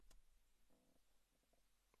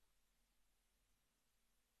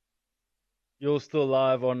You're still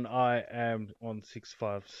live on I Am on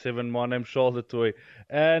 657. My name's Charles Toy.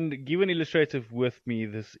 And given Illustrative with me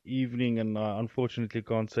this evening, and I unfortunately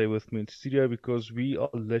can't say with me in studio because we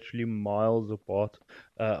are literally miles apart.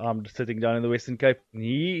 I'm sitting down in the Western Cape, and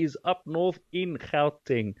he is up north in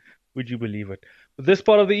Gauteng. Would you believe it? But this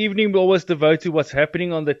part of the evening we always devote to what's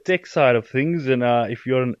happening on the tech side of things. And if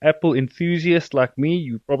you're an Apple enthusiast like me,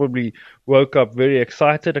 you probably woke up very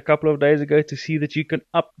excited a couple of days ago to see that you can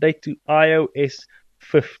update to iOS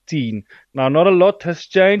 15. Now, not a lot has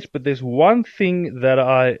changed, but there's one thing that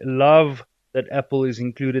I love that Apple is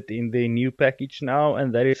included in their new package now,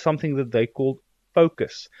 and that is something that they call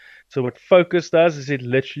Focus. So what Focus does is it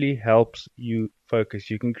literally helps you focus.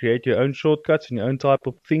 You can create your own shortcuts and your own type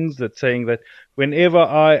of things that's saying that whenever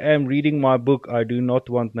I am reading my book, I do not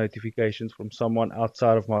want notifications from someone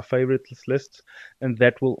outside of my favorites lists, and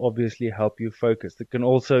that will obviously help you focus. It can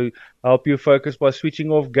also help you focus by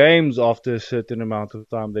switching off games after a certain amount of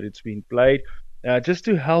time that it's been played, just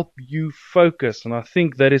to help you focus. And I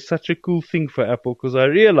think that is such a cool thing for Apple because I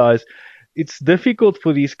realize it's difficult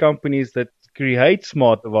for these companies that create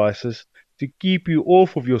smart devices to keep you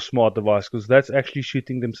off of your smart device because that's actually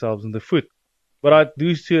shooting themselves in the foot. But I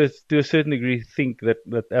do, to a certain degree, think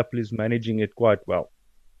that Apple is managing it quite well.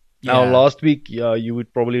 Now, Yeah. last week, you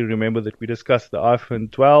would probably remember that we discussed the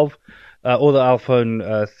iPhone 12 or the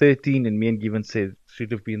iPhone 13, and me and Given said it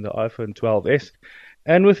should have been the iPhone 12s.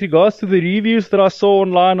 And with regards to the reviews that I saw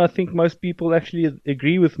online, I think most people actually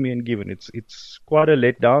agree with me and Given. It's quite a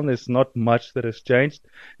letdown. There's not much that has changed,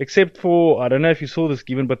 except for, I don't know if you saw this,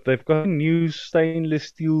 Given, but they've got a new stainless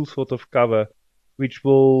steel sort of cover, which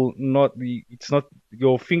will not be, it's not,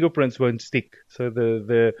 your fingerprints won't stick. So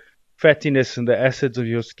the fattiness and the acids of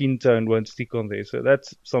your skin tone won't stick on there. So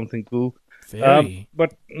that's something cool. Very.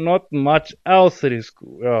 But not much else that is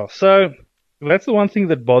cool. Yeah. So that's the one thing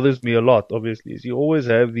that bothers me a lot, obviously, is you always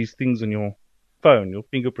have these things on your phone, your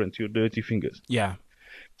fingerprints, your dirty fingers. Yeah.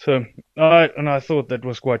 So, I thought that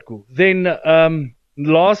was quite cool. Then,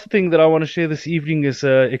 last thing that I want to share this evening is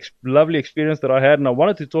a lovely experience that I had, and I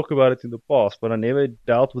wanted to talk about it in the past, but I never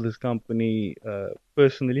dealt with this company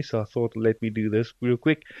personally, so I thought, let me do this real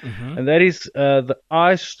quick. Mm-hmm. And that is the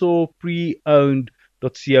iStore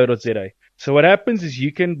pre-owned.co.za. So what happens is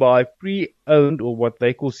you can buy pre-owned, or what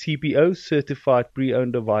they call CPO, certified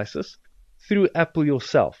pre-owned devices, through Apple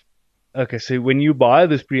yourself. Okay, so when you buy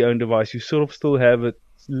this pre-owned device, you sort of still have a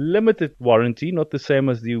limited warranty, not the same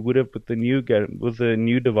as you would have with the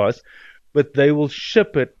new device, but they will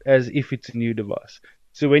ship it as if it's a new device.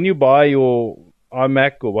 So when you buy your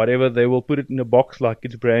iMac or whatever, they will put it in a box like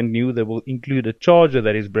it's brand new. They will include a charger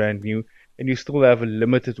that is brand new, and you still have a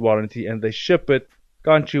limited warranty, and they ship it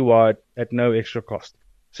countrywide at no extra cost.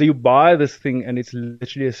 So you buy this thing, and it's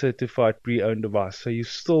literally a certified pre-owned device. So you're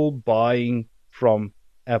still buying from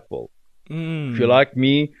Apple. If you're Mm. like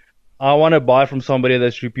me, I want to buy from somebody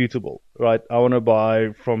that's reputable, right? I want to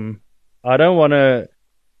buy from, I don't want to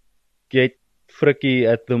get fricky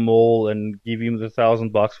at the mall and give him the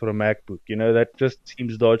 $1,000 for a MacBook. That just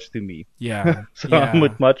seems dodge to me. Yeah. So I Yeah.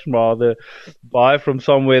 would much rather buy from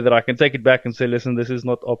somewhere that I can take it back and say, listen, this is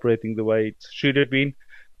not operating the way it should have been.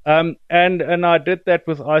 And I did that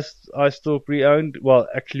with iStore pre-owned. Well,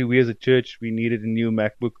 actually, we as a church, we needed a new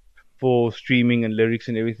MacBook for streaming and lyrics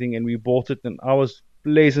and everything, and we bought it, and I was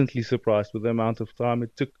pleasantly surprised with the amount of time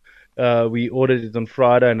it took. We ordered it on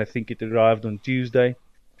Friday, and I think it arrived on Tuesday.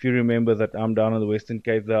 If you remember that I'm down in the Western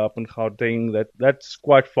Cape, they're up in Gauteng, that's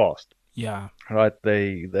quite fast. Yeah. Right,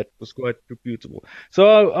 that was quite reputable.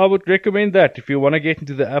 So I would recommend that if you want to get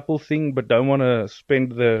into the Apple thing but don't want to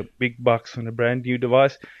spend the big bucks on a brand new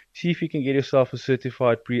device, see if you can get yourself a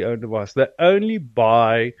certified pre-owned device. They only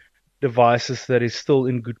buy devices that is still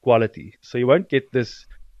in good quality. So you won't get this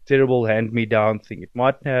terrible hand-me-down thing. It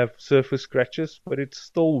might have surface scratches, but it's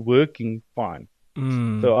still working fine.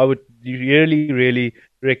 Mm. So I would really, really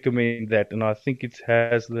recommend that, and I think it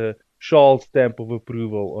has the Charles stamp of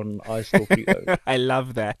approval on iStore pre-owned. I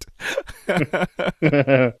love that.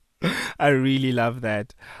 I really love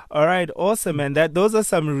that. All right, awesome, man. Those are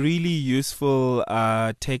some really useful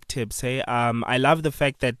tech tips. Hey, I love the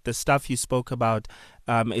fact that the stuff you spoke about,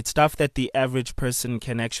 it's stuff that the average person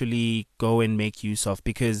can actually go and make use of,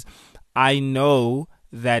 because I know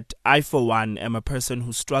that I, for one, am a person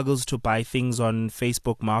who struggles to buy things on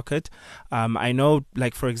Facebook Market. I know,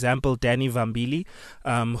 like, for example, Danny Vambili,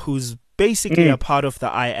 who's basically a Mm, part of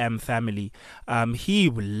the I Am family. He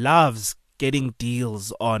loves getting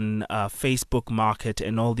deals on Facebook Market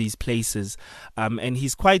and all these places. And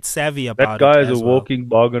he's quite savvy That about it guy is a as well. walking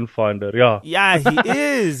bargain finder. Yeah. Yeah, he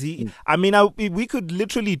is. I mean, we could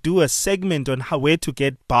literally do a segment on where to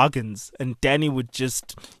get bargains, and Danny would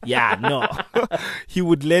just, yeah, no, he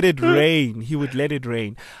would let it rain. He would let it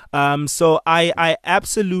rain. So I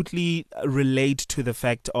absolutely relate to the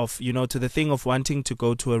fact of, to the thing of wanting to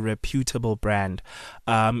go to a reputable brand,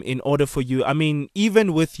 in order for you. I mean,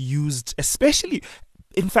 even with used, especially.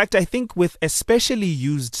 In fact, I think with especially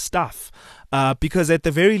used stuff, because at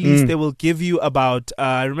the very least they will give you about.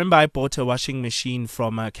 I remember I bought a washing machine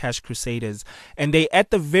from Cash Crusaders, and they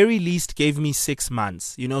at the very least gave me 6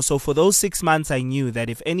 months. So for those 6 months, I knew that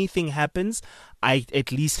if anything happens, I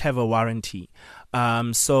at least have a warranty.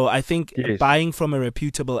 So I think buying from a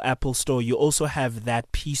reputable Apple store, you also have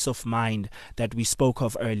that peace of mind that we spoke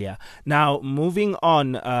of earlier. Now, moving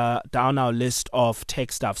on down our list of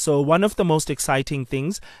tech stuff. So one of the most exciting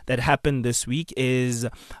things that happened this week is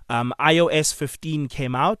iOS 15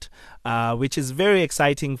 came out, which is very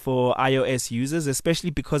exciting for iOS users, especially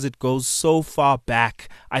because it goes so far back.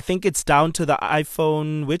 I think it's down to the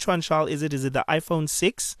iPhone. Which one, Charles, is it? Is it the iPhone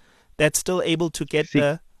 6 that's still able to get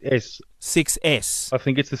 6S. 6S. I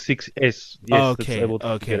think it's the 6S. Yes, that's Okay, able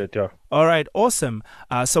to get it, yeah. All right, awesome.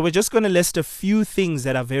 So we're just going to list a few things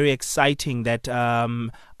that are very exciting that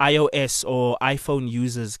iOS or iPhone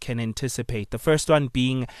users can anticipate. The first one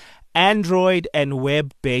being Android and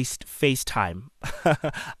web-based FaceTime.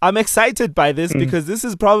 I'm excited by this because this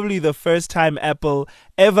is probably the first time Apple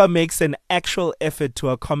ever makes an actual effort to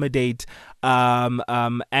accommodate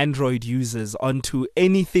Android users onto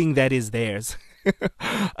anything that is theirs.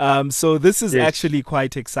 So this is actually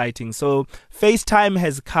quite exciting. So FaceTime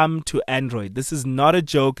has come to Android. This is not a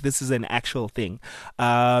joke. This is an actual thing.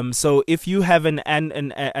 So if you have an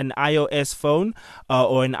iOS phone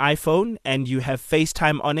or an iPhone and you have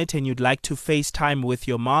FaceTime on it and you'd like to FaceTime with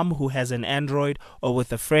your mom who has an Android or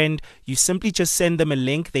with a friend, you simply just send them a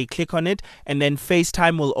link. They click on it and then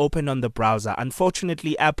FaceTime will open on the browser.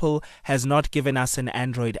 Unfortunately, Apple has not given us an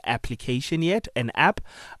Android application yet, an app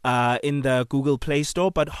in the Google Play Store,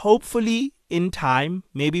 but hopefully in time,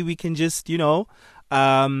 maybe we can just, do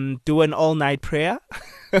an all-night prayer.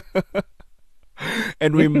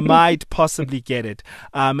 And we might possibly get it.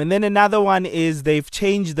 And then another one is they've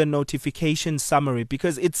changed the notification summary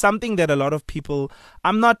because it's something that a lot of people,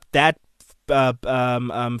 I'm not that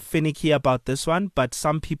finicky about this one, but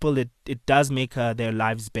some people it does make their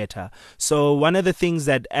lives better. So one of the things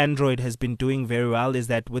that Android has been doing very well is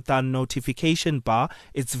that with our notification bar,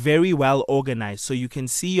 it's very well organized. So you can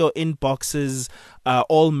see your inboxes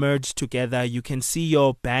all merged together. You can see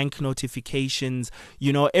your bank notifications.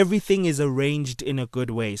 Everything is arranged in a good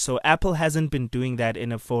way. So Apple hasn't been doing that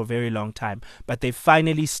for a very long time, but they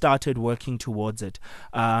finally started working towards it.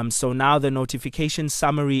 So now the notification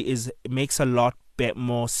summary makes a lot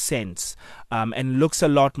more sense and looks a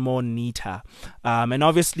lot more neater, and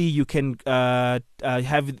obviously you can have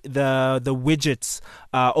the widgets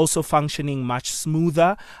also functioning much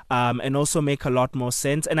smoother and also make a lot more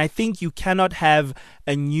sense. And I think you cannot have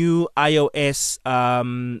a new iOS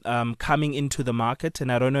coming into the market,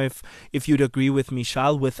 and I don't know if you'd agree with me,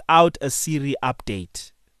 Charles, without a Siri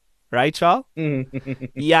update. Right, Charles?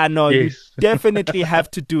 Yeah, no, yes. You definitely have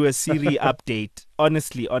to do a Siri update.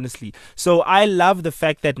 Honestly. So I love the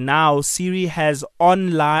fact that now Siri has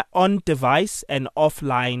on-device and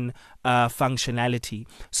offline functionality.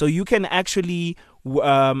 So you can actually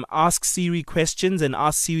ask Siri questions and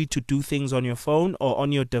ask Siri to do things on your phone or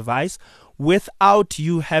on your device without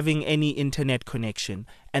you having any internet connection.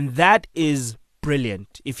 And that is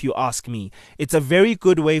brilliant, if you ask me. It's a very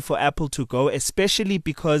good way for Apple to go, especially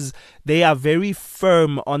because they are very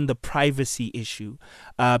firm on the privacy issue.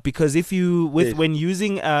 Because when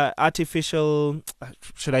using artificial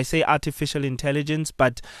intelligence,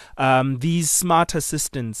 but these smart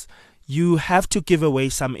assistants, you have to give away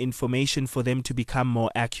some information for them to become more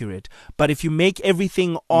accurate. But if you make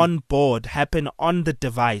everything on board happen on the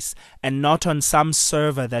device and not on some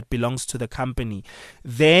server that belongs to the company,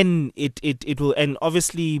 then it will. And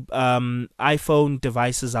obviously, iPhone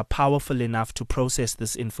devices are powerful enough to process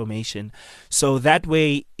this information. So that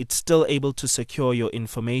way, it's still able to secure your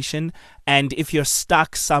information. And if you're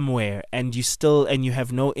stuck somewhere and you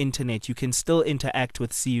have no internet, you can still interact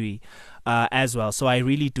with Siri. as well. So I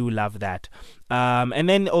really do love that. And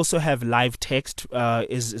then also have live text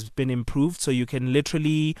is been improved, so you can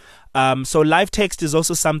literally so live text is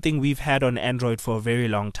also something we've had on Android for a very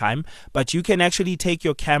long time, but you can actually take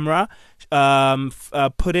your camera,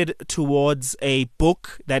 put it towards a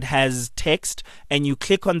book that has text, and you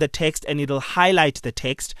click on the text and it'll highlight the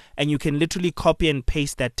text, and you can literally copy and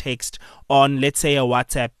paste that text on, let's say, a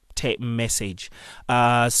WhatsApp message.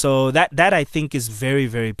 So that I think is very,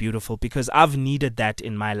 very beautiful, because I've needed that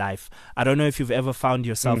in my life. I don't know if you've ever found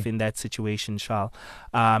yourself in that situation, Charles.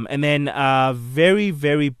 And then very,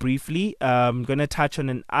 very briefly, I'm going to touch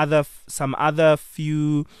on some other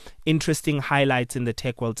few interesting highlights in the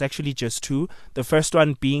tech world. It's actually just two. The first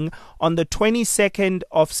one being on the 22nd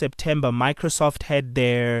of September, Microsoft had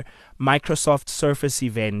their Microsoft Surface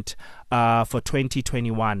event for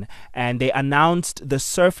 2021, and they announced the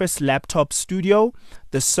Surface Laptop Studio,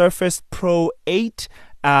 the Surface Pro 8,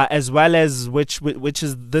 as well as which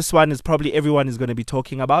is this one is probably everyone is going to be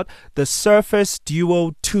talking about, the Surface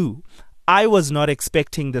Duo 2. I was not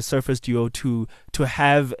expecting the Surface Duo 2 to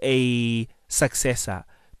have a successor.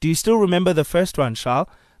 Do you still remember the first one, Charles?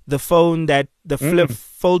 The phone that the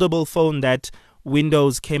foldable phone that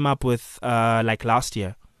Windows came up with like last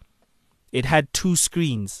year. It had two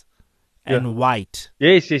screens and white.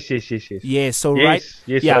 Yes. Yeah, so yes,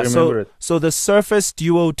 I remember it. So the Surface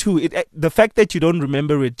Duo 2, the fact that you don't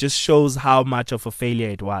remember it just shows how much of a failure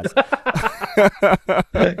it was.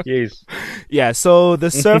 Yes. Yeah, so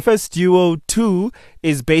the Surface Duo 2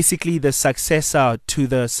 is basically the successor to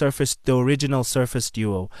the original Surface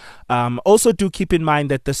Duo. Also do keep in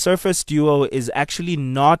mind that the Surface Duo is actually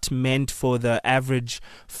not meant for the average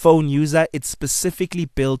phone user. It's specifically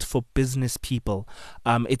built for business people.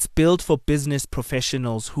 It's built for business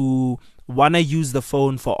professionals who want to use the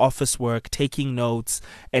phone for office work, taking notes,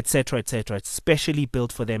 etc., etc. It's specially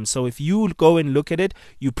built for them. So if you go and look at it,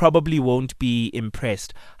 you probably won't be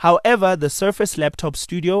impressed. However, the Surface Laptop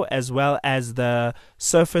Studio as well as the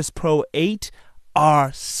Surface Pro 8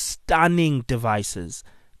 are stunning devices.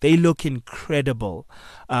 They look incredible.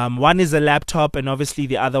 One is a laptop, and obviously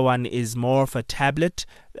the other one is more of a tablet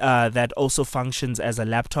that also functions as a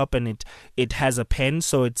laptop, and it has a pen.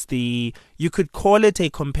 So you could call it a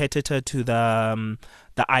competitor to the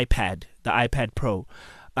iPad Pro.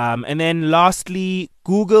 And then lastly,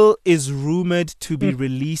 Google is rumored to be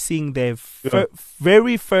releasing their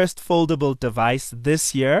very first foldable device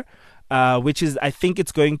this year. Which is, I think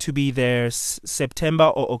it's going to be their September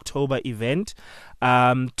or October event,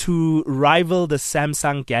 to rival the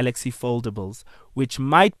Samsung Galaxy Foldables, which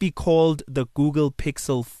might be called the Google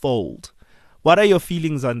Pixel Fold. What are your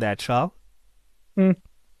feelings on that, Charles? I'm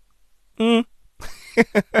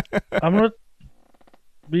not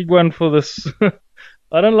big one for this.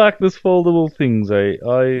 I don't like this foldable things.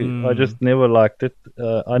 I just never liked it.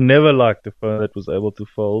 I never liked the phone that was able to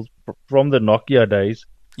fold from the Nokia days.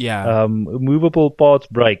 Yeah. Movable parts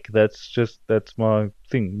break. That's my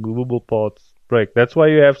thing. Movable parts break. That's why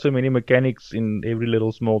you have so many mechanics in every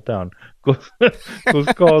little small town. Because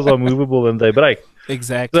cars are movable and they break.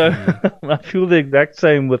 Exactly. So I feel the exact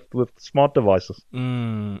same with smart devices.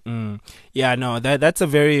 Yeah, no, that's a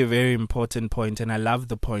very, very important point, and I love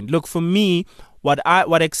the point. Look, for me,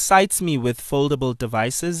 what excites me with foldable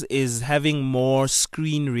devices is having more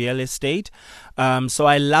screen real estate. So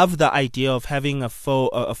I love the idea of having a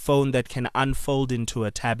phone that can unfold into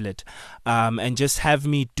a tablet, and just have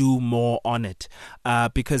me do more on it,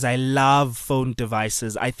 because I love phone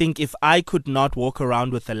devices. I think if I could not walk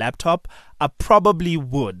around with a laptop, I probably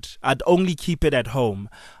would. I'd only keep it at home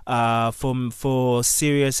for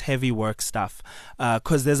serious heavy work stuff,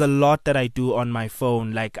 because there's a lot that I do on my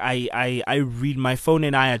phone. Like I read, my phone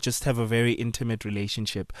and I just have a very intimate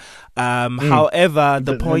relationship. However,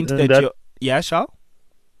 the point yeah, Charles?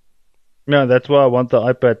 No, that's why I want the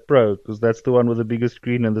iPad Pro, because that's the one with the biggest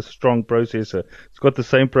screen and the strong processor. It's got the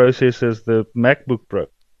same processor as the MacBook Pro.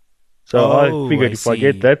 So I figured if I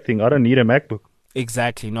get that thing, I don't need a MacBook.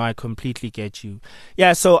 Exactly. No, I completely get you.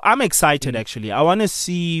 Yeah, so I'm excited actually. I want to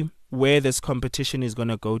see where this competition is going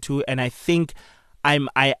to go to, and I think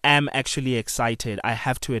I am actually excited. I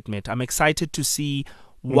have to admit, I'm excited to see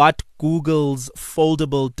what Google's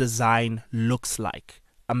foldable design looks like.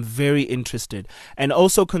 I'm very interested. And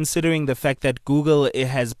also considering the fact that Google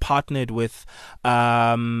has partnered with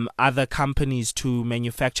other companies to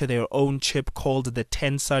manufacture their own chip called the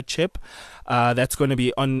Tensor chip. That's going to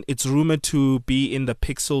be it's rumored to be in the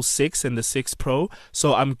Pixel 6 and the 6 Pro.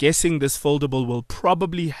 So I'm guessing this foldable will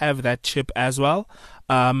probably have that chip as well.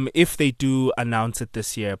 if they do announce it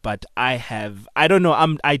this year. But I don't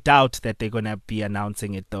know. I doubt that they're gonna be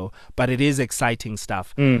announcing it though. But it is exciting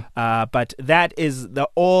stuff. But that is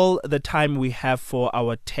all the time we have for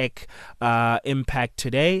our tech impact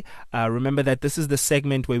today. Remember that this is the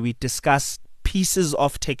segment where we discuss pieces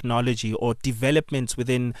of technology or developments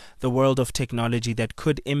within the world of technology that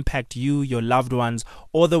could impact you, your loved ones,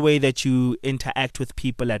 or the way that you interact with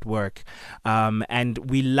people at work. And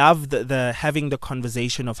we love the having the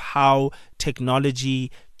conversation of how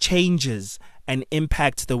technology changes and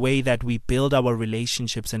impacts the way that we build our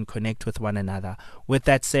relationships and connect with one another. With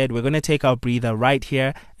that said, we're going to take our breather right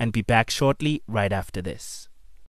here and be back shortly, right after this.